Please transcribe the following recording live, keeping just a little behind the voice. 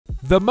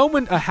The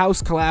moment a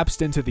house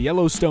collapsed into the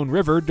Yellowstone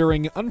River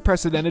during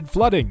unprecedented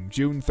flooding,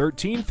 June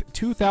 13th,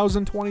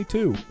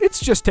 2022. It's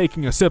just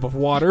taking a sip of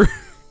water.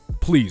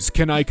 Please,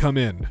 can I come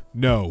in?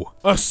 No.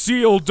 A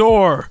sealed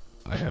door!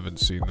 I haven't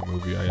seen the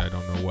movie. I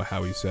don't know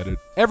how he said it.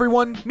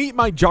 Everyone, meet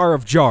my jar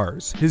of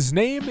jars. His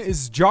name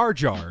is Jar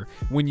Jar.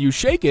 When you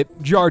shake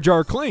it, Jar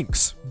Jar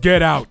clinks.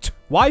 Get out!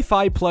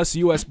 Wi-Fi plus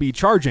USB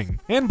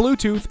charging. And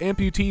Bluetooth.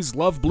 Amputees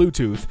love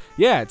Bluetooth.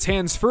 Yeah, it's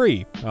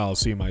hands-free. I'll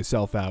see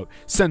myself out.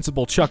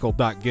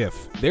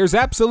 Sensiblechuckle.gif. There's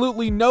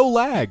absolutely no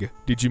lag.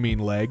 Did you mean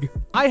leg?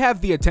 I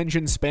have the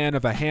attention span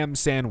of a ham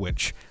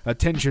sandwich.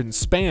 Attention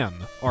spam.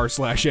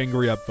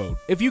 r/Angryupvote.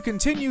 If you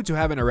continue to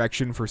have an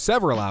erection for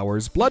several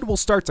hours, blood will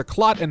start to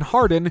clot and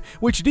harden,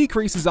 which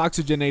decreases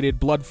oxygenated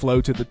blood flow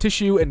to the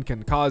tissue and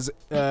can cause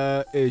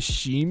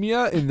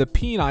ischemia in the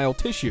penile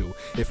tissue.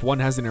 If one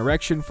has an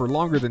erection for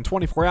longer than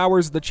 24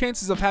 hours, the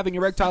chances of having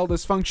erectile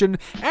dysfunction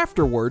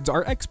afterwards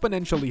are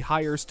exponentially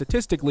higher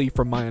statistically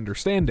from my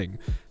understanding.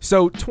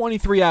 So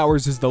 23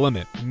 hours is the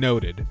limit.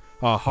 Noted.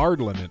 A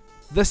hard limit.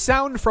 The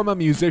sound from a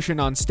musician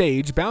on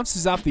stage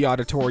bounces off the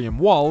auditorium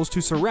walls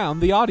to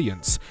surround the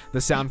audience.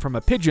 The sound from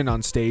a pigeon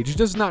on stage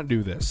does not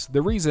do this.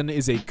 The reason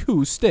is a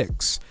coup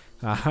sticks.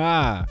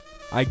 Aha.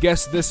 I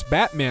guess this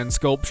Batman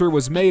sculpture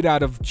was made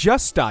out of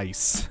just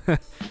ice.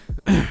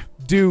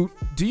 Do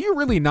you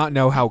really not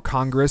know how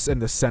Congress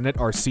and the Senate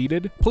are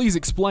seated? Please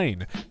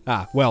explain.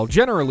 Well,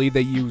 generally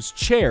they use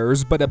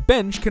chairs, but a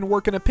bench can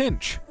work in a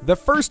pinch. The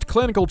first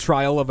clinical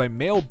trial of a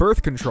male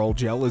birth control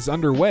gel is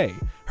underway.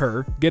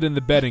 Her, get in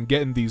the bed and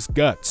get in these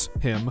guts.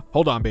 Him,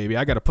 hold on baby,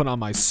 I gotta put on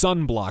my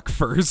sunblock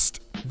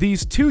first.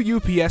 These two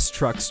UPS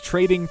trucks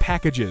trading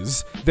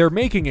packages. They're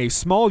making a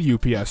small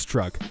UPS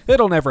truck.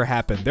 It'll never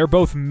happen. They're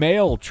both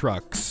mail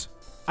trucks.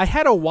 I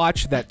had a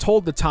watch that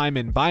told the time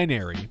in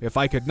binary. If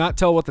I could not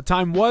tell what the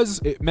time was,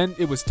 it meant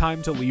it was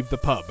time to leave the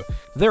pub.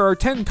 There are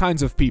 10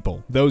 kinds of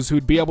people, those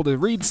who'd be able to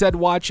read said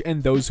watch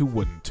and those who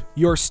wouldn't.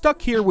 You're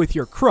stuck here with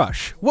your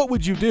crush. What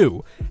would you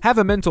do? Have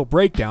a mental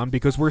breakdown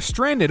because we're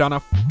stranded on a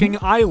fucking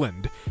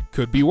island.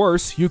 Could be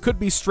worse, you could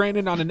be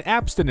stranded on an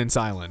abstinence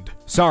island.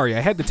 Sorry,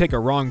 I had to take a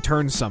wrong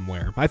turn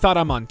somewhere. I thought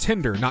I'm on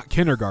Tinder, not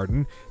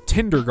kindergarten.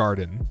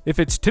 Tindergarten. If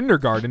it's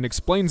Tindergarten,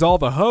 explains all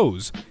the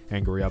hoes.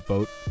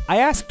 Angryupvote. I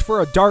asked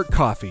for a dark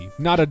coffee,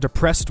 not a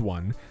depressed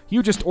one.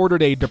 You just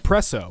ordered a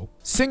depresso.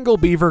 Single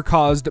beaver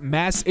caused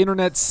mass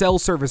internet cell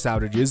service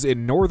outages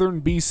in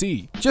northern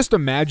BC. Just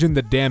imagine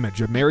the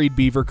damage a married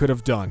beaver could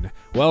have done.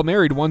 Well,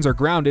 married ones are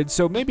grounded,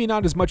 so maybe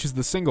not as much as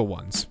the single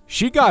ones.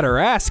 She got her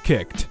ass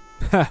kicked.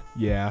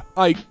 Yeah.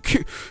 I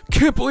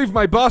can't believe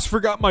my boss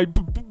forgot my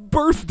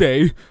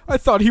birthday. I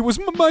thought he was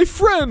my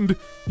friend.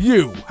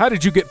 You, how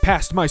did you get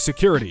past my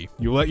security?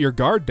 You let your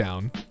guard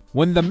down.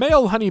 When the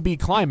male honeybee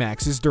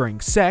climaxes during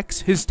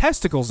sex, his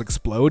testicles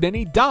explode and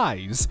he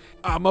dies.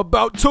 I'm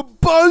about to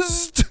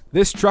bust!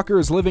 This trucker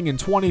is living in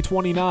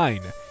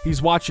 2029.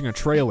 He's watching a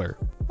trailer.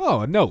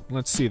 Oh, a note.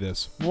 Let's see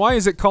this. Why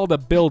is it called a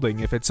building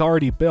if it's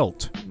already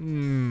built?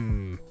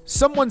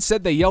 Someone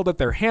said they yelled at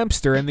their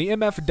hamster and the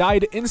MF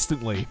died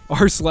instantly.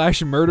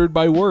 r/murdered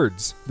by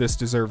words. This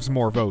deserves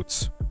more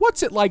votes.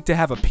 What's it like to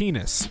have a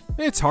penis?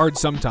 It's hard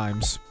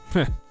sometimes.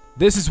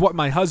 This is what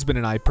my husband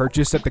and I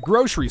purchased at the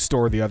grocery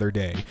store the other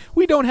day.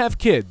 We don't have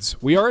kids.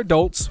 We are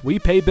adults. We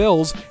pay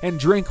bills and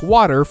drink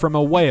water from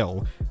a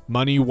whale.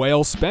 Money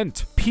well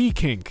spent. Pee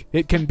kink.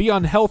 It can be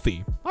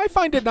unhealthy. I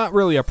find it not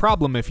really a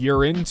problem if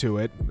you're into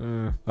it.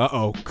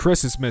 Uh-oh,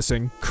 Chris is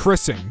missing.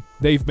 Chrising.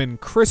 They've been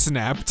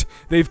Chris-napped.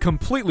 They've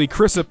completely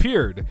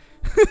Chris-appeared.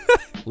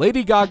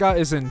 Lady Gaga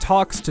is in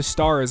talks to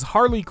star as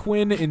Harley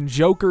Quinn in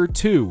Joker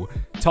 2.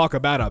 Talk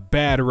about a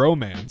bad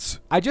romance.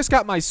 I just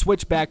got my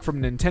Switch back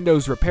from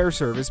Nintendo's repair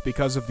service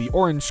because of the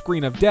orange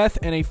screen of death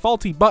and a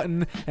faulty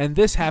button, and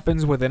this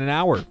happens within an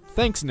hour.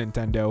 Thanks,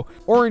 Nintendo.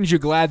 Orange, you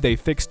glad they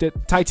fixed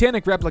it?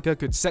 Titanic replica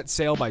could set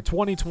sail by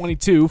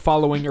 2022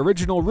 following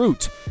original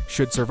route.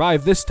 Should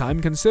survive this time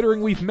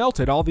considering we've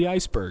melted all the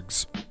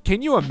icebergs.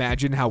 Can you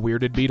imagine how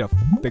weird it'd be to f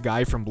the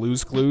guy from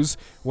Blue's Clues?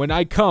 When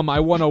I come, I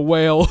want a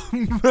whale.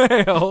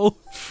 Male.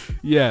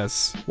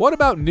 Yes. What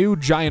about new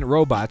giant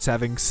robots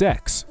having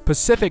sex?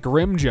 Pacific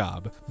Rim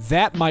job.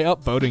 That my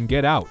upvote and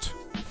get out.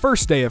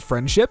 First day of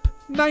friendship,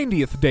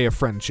 90th day of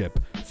friendship.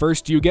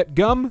 First you get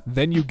gum,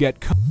 then you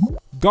get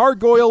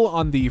gargoyle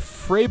on the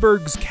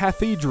Freiburg's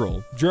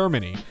Cathedral,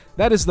 Germany.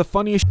 That is the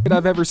funniest shit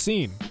I've ever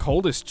seen.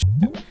 Coldest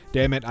shit.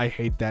 Damn it, I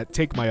hate that.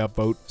 Take my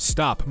upvote.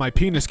 Stop, my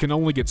penis can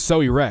only get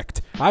so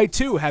erect. I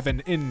too have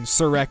an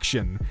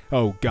insurrection.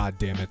 Oh, god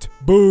damn it.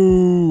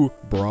 Boo!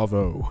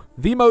 Bravo.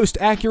 The most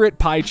accurate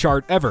pie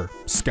chart ever.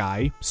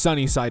 Sky,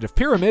 sunny side of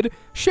pyramid,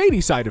 shady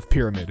side of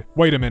pyramid.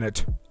 Wait a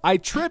minute. I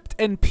tripped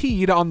and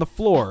peed on the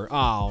floor.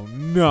 Oh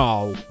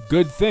no.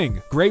 Good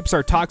thing. Grapes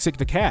are toxic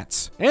to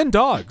cats. And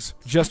dogs.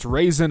 Just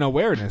raising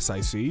awareness,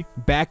 I see.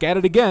 Back at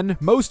it again.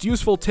 Most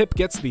useful tip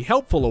gets the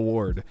helpful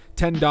award.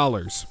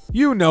 $10.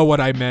 You know what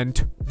I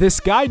meant.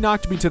 This guy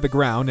knocked me to the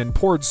ground and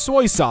poured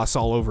soy sauce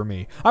all over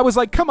me. I was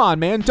like, come on,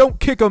 man, don't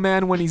kick a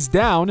man when he's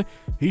down.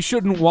 He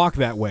shouldn't walk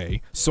that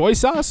way. Soy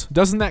sauce?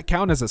 Doesn't that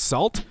count as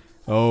assault?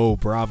 Oh,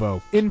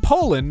 bravo. In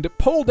Poland,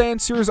 pole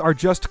dancers are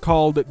just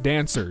called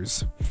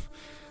dancers.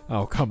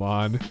 Oh, come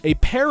on. A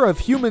pair of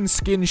human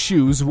skin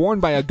shoes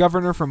worn by a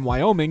governor from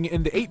Wyoming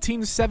in the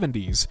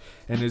 1870s,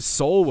 and his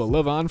soul will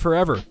live on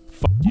forever.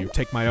 Fuck you,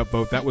 take my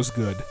upvote, that was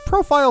good.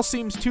 Profile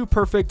seems too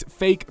perfect,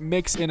 fake,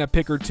 mix in a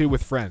pic or two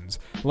with friends.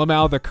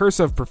 Lamau, the curse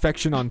of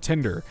perfection on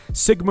Tinder.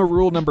 Sigma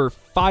rule number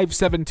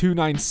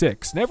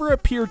 57296, never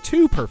appear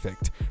too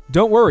perfect.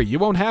 Don't worry, you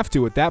won't have to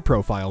with that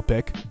profile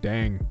pic.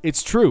 Dang.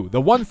 It's true,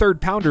 the 1/3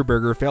 pounder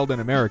burger failed in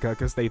America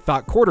because they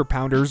thought quarter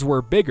pounders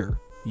were bigger.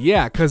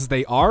 Yeah, cause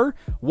they are.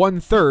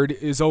 1/3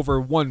 is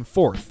over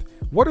 1/4.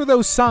 What are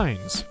those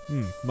signs?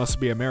 Must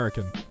be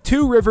American.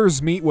 Two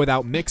rivers meet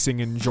without mixing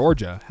in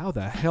Georgia. How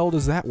the hell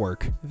does that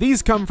work?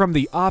 These come from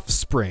the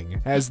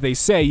offspring. As they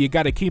say, you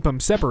gotta keep them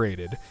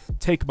separated.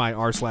 Take my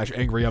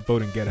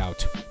r/Angryupvote and get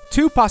out.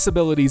 Two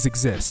possibilities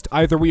exist.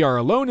 Either we are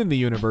alone in the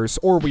universe,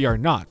 or we are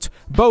not.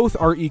 Both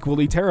are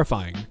equally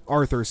terrifying.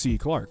 Arthur C.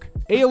 Clarke.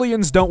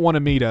 Aliens don't want to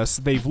meet us.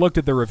 They've looked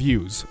at the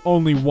reviews.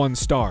 Only 1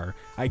 star.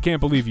 I can't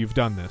believe you've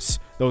done this.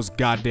 Those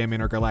goddamn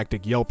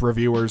intergalactic Yelp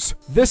reviewers.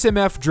 This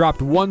MF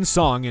dropped 1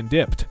 song and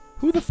dipped.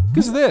 Who the f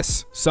is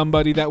this?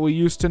 Somebody that we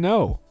used to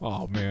know.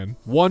 Oh man.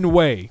 One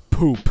way.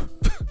 Poop.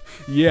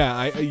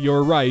 Yeah,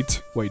 you're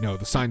right. Wait, no,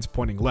 the sign's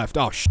pointing left.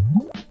 Oh,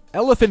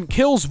 Elephant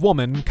kills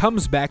woman,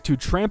 comes back to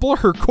trample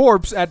her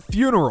corpse at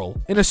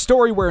funeral. In a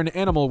story where an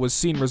animal was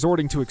seen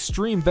resorting to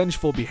extreme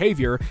vengeful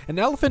behavior, an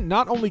elephant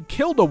not only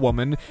killed a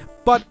woman,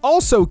 but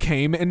also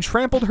came and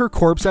trampled her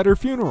corpse at her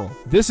funeral.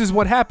 This is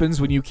what happens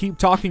when you keep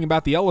talking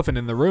about the elephant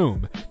in the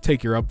room.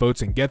 Take your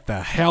upvotes and get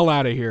the hell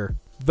out of here.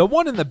 The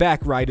one in the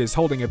back right is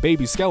holding a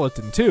baby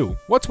skeleton too.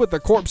 What's with the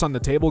corpse on the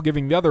table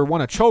giving the other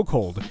one a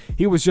chokehold?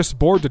 He was just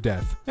bored to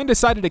death and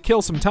decided to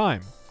kill some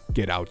time.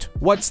 Get out.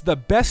 What's the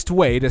best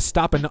way to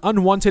stop an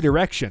unwanted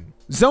erection?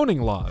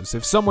 Zoning laws.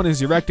 If someone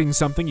is erecting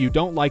something you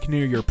don't like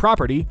near your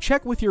property,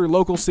 check with your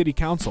local city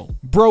council.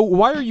 Bro,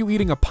 why are you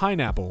eating a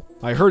pineapple?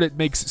 I heard it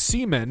makes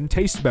semen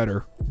taste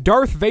better.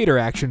 Darth Vader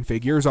action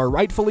figures are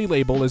rightfully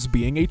labeled as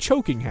being a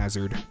choking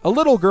hazard. A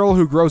little girl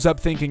who grows up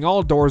thinking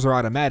all doors are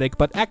automatic,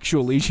 but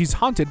actually she's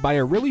haunted by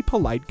a really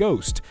polite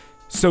ghost.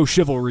 So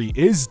chivalry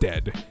is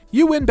dead.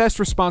 You win best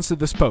response to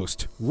this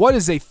post. What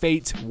is a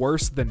fate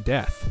worse than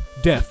death?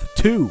 Death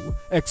 2,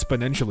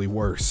 exponentially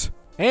worse.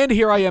 And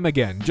here I am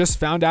again, just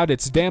found out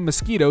it's damn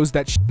mosquitoes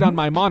that shit on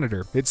my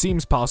monitor. It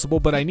seems possible,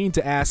 but I need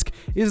to ask,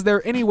 is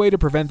there any way to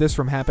prevent this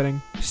from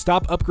happening?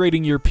 Stop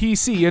upgrading your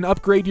PC and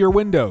upgrade your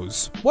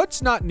Windows.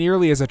 What's not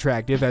nearly as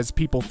attractive as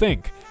people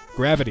think?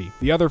 Gravity.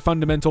 The other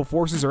fundamental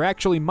forces are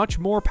actually much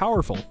more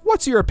powerful.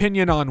 What's your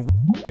opinion on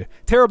weed?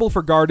 Terrible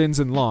for gardens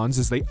and lawns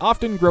as they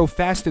often grow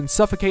fast and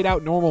suffocate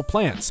out normal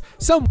plants.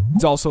 Some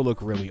weeds also look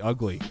really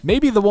ugly.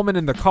 Maybe the woman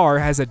in the car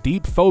has a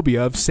deep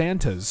phobia of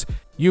Santas.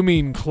 You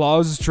mean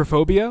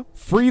claustrophobia?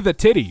 Free the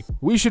titty.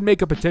 We should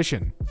make a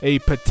petition. A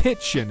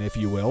petition, if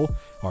you will.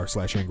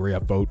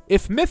 r/Angryupvote.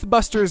 If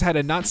Mythbusters had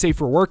a Not Safe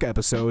for Work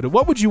episode,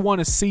 what would you want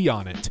to see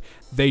on it?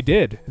 They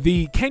did.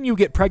 The Can You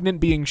Get Pregnant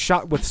Being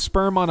Shot with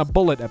Sperm on a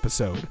Bullet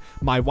episode.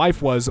 My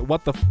wife was,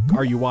 what the f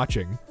are you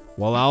watching?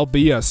 Well, I'll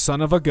be a son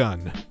of a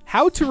gun.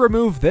 How to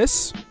remove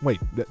this? Wait,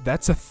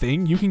 that's a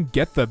thing? You can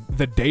get the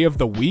day of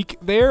the week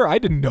there? I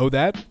didn't know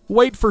that.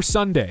 Wait for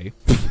Sunday.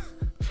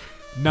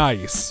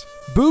 Nice.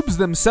 Boobs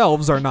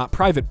themselves are not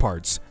private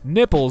parts.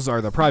 Nipples are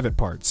the private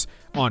parts.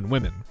 On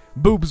women.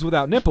 Boobs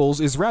without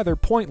nipples is rather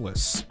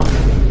pointless.